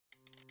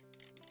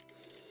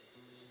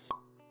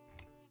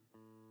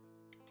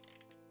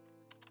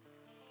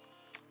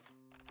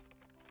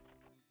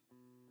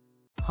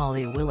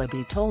Holly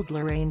Willoughby told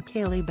Lorraine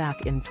Cayley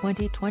back in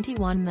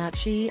 2021 that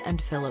she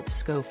and Phillip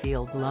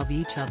Schofield love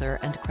each other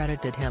and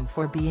credited him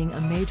for being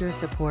a major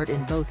support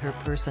in both her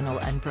personal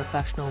and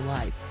professional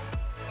life.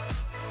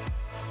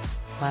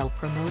 While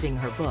promoting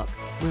her book,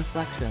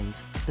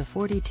 Reflections, the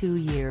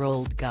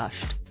 42-year-old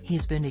gushed,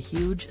 "He's been a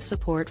huge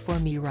support for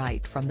me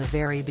right from the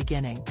very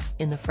beginning,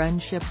 in the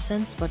friendship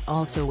sense but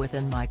also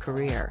within my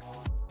career.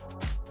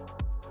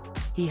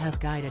 He has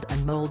guided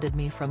and molded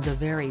me from the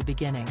very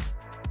beginning.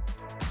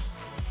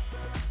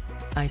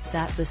 I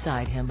sat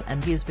beside him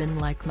and he's been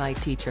like my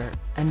teacher,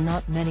 and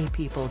not many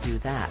people do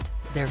that.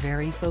 They're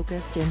very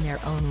focused in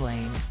their own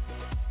lane.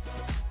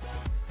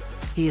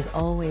 He's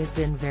always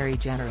been very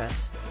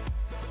generous.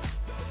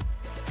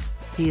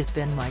 He's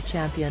been my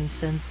champion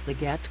since the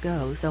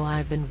get-go, so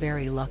I've been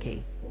very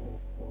lucky."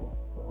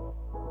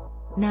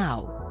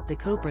 Now, the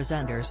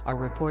co-presenters are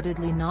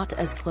reportedly not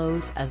as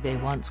close as they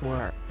once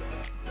were.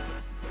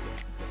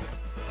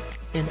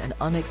 In an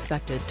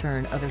unexpected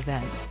turn of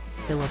events,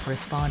 Phillip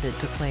responded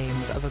to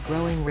claims of a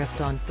growing rift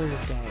on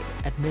Thursday,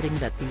 admitting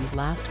that these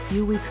last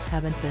few weeks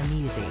haven't been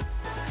easy.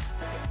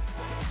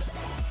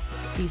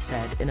 He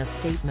said in a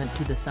statement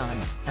to The Sun,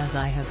 "As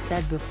I have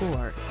said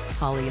before,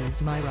 Holly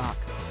is my rock.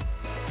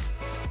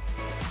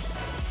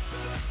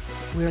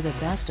 We're the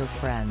best of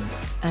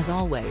friends, as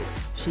always.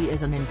 She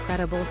is an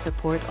incredible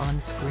support on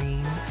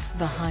screen,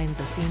 behind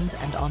the scenes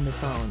and on the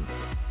phone.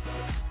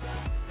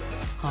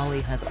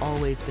 Holly has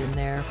always been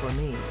there for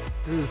me,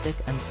 through thick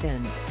and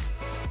thin.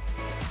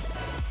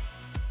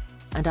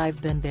 And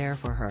I've been there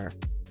for her.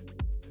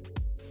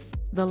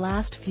 The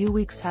last few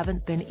weeks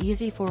haven't been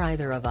easy for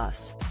either of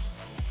us.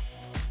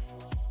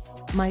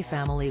 My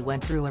family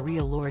went through a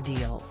real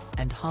ordeal,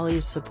 and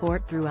Holly's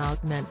support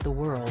throughout meant the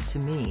world to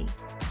me.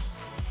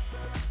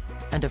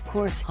 And of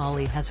course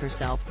Holly has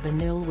herself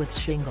been ill with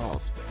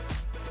shingles.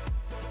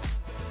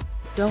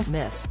 Don't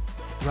miss.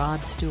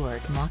 Rod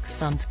Stewart mocks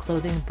son's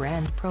clothing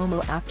brand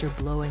promo after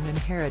blowing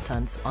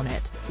inheritance on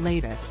it.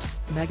 Latest,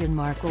 Meghan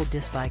Markle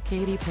diss by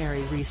Katy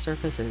Perry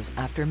resurfaces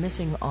after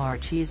missing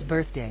Archie's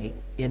birthday.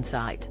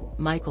 Insight,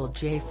 Michael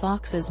J.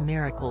 Fox's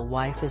miracle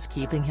wife is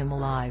keeping him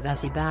alive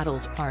as he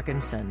battles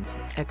Parkinson's.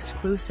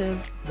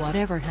 Exclusive,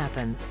 whatever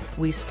happens,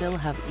 we still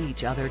have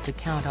each other to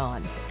count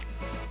on.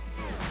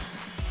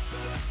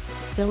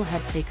 Phil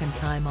had taken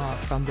time off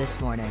from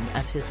This Morning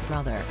as his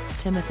brother,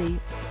 Timothy,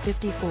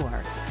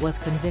 54, was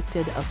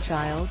convicted of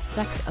child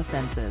sex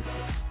offences.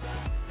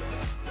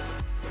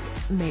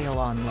 Mail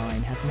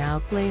Online has now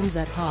claimed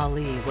that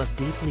Holly was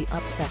deeply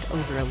upset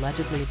over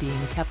allegedly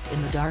being kept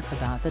in the dark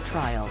about the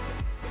trial.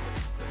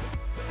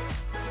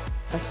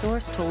 A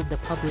source told the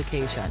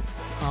publication,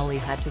 Holly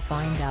had to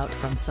find out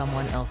from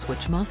someone else,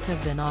 which must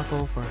have been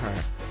awful for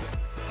her.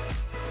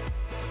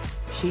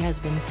 She has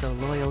been so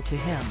loyal to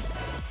him.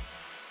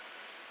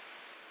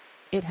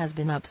 It has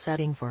been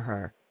upsetting for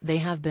her. They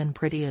have been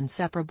pretty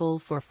inseparable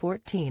for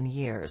 14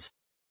 years.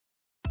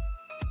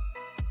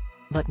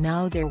 But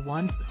now their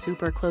once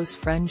super close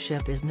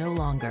friendship is no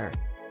longer.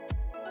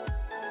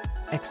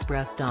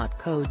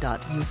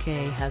 Express.co.uk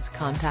has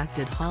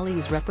contacted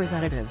Holly's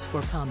representatives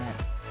for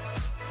comment.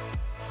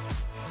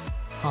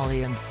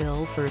 Holly and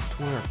Phil first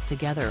worked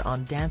together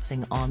on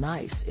Dancing on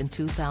Ice in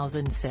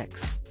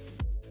 2006.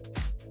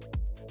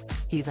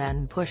 He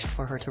then pushed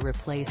for her to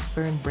replace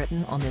Fern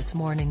Britton on This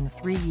Morning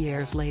 3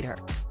 years later.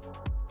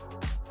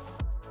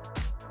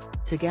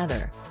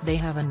 Together, they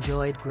have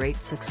enjoyed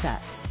great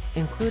success,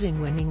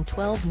 including winning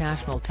 12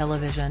 national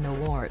television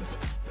awards.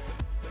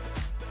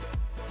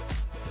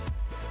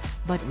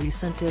 But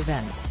recent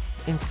events,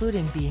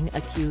 including being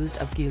accused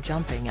of queue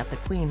jumping at the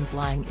Queen's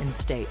lying-in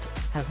state,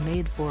 have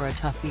made for a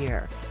tough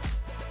year.